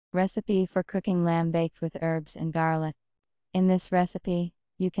Recipe for cooking lamb baked with herbs and garlic. In this recipe,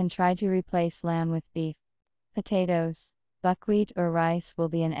 you can try to replace lamb with beef. Potatoes, buckwheat or rice will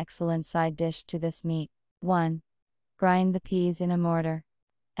be an excellent side dish to this meat. 1. Grind the peas in a mortar.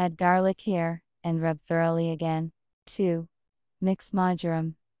 Add garlic here, and rub thoroughly again. 2. Mix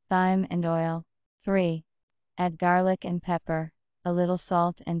marjoram, thyme and oil. 3. Add garlic and pepper, a little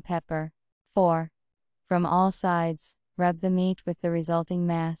salt and pepper. 4. From all sides, rub the meat with the resulting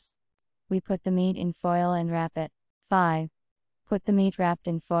mass. We put the meat in foil and wrap it. 5. Put the meat wrapped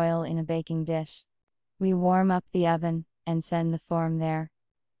in foil in a baking dish. We warm up the oven, and send the form there.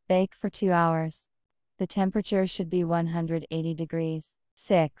 Bake for 2 hours. The temperature should be 180 degrees.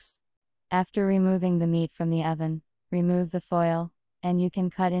 6. After removing the meat from the oven, remove the foil, and you can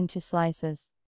cut into slices.